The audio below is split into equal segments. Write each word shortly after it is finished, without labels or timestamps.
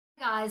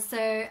guys,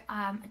 so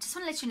I just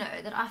want to let you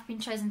know that I've been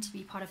chosen to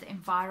be part of the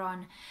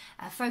Environ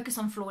Focus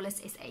on Flawless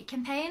SA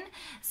campaign.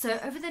 So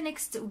over the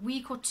next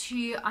week or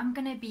two, I'm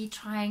going to be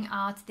trying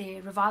out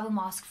their Revival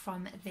Mask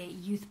from their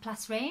Youth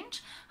Plus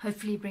range,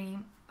 hopefully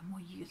bringing more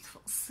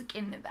youthful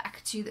skin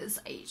back to this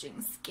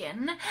aging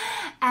skin,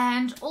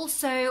 and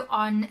also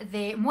on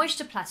their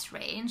Moisture Plus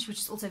range, which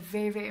is also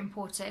very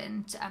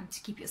important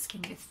to keep your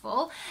skin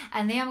youthful.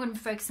 And there I'm going to be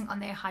focusing on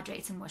their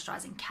hydrating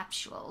moisturizing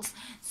capsules.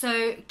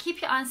 So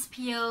keep your eyes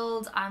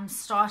peeled. I'm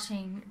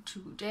starting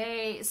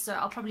today, so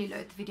I'll probably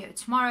load the video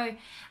tomorrow.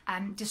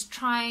 Just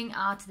trying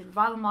out the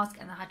Revival Mask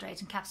and the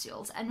hydrating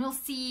capsules, and we'll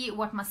see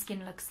what my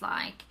skin looks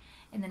like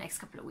in the next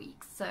couple of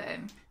weeks, so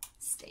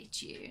stay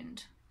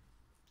tuned.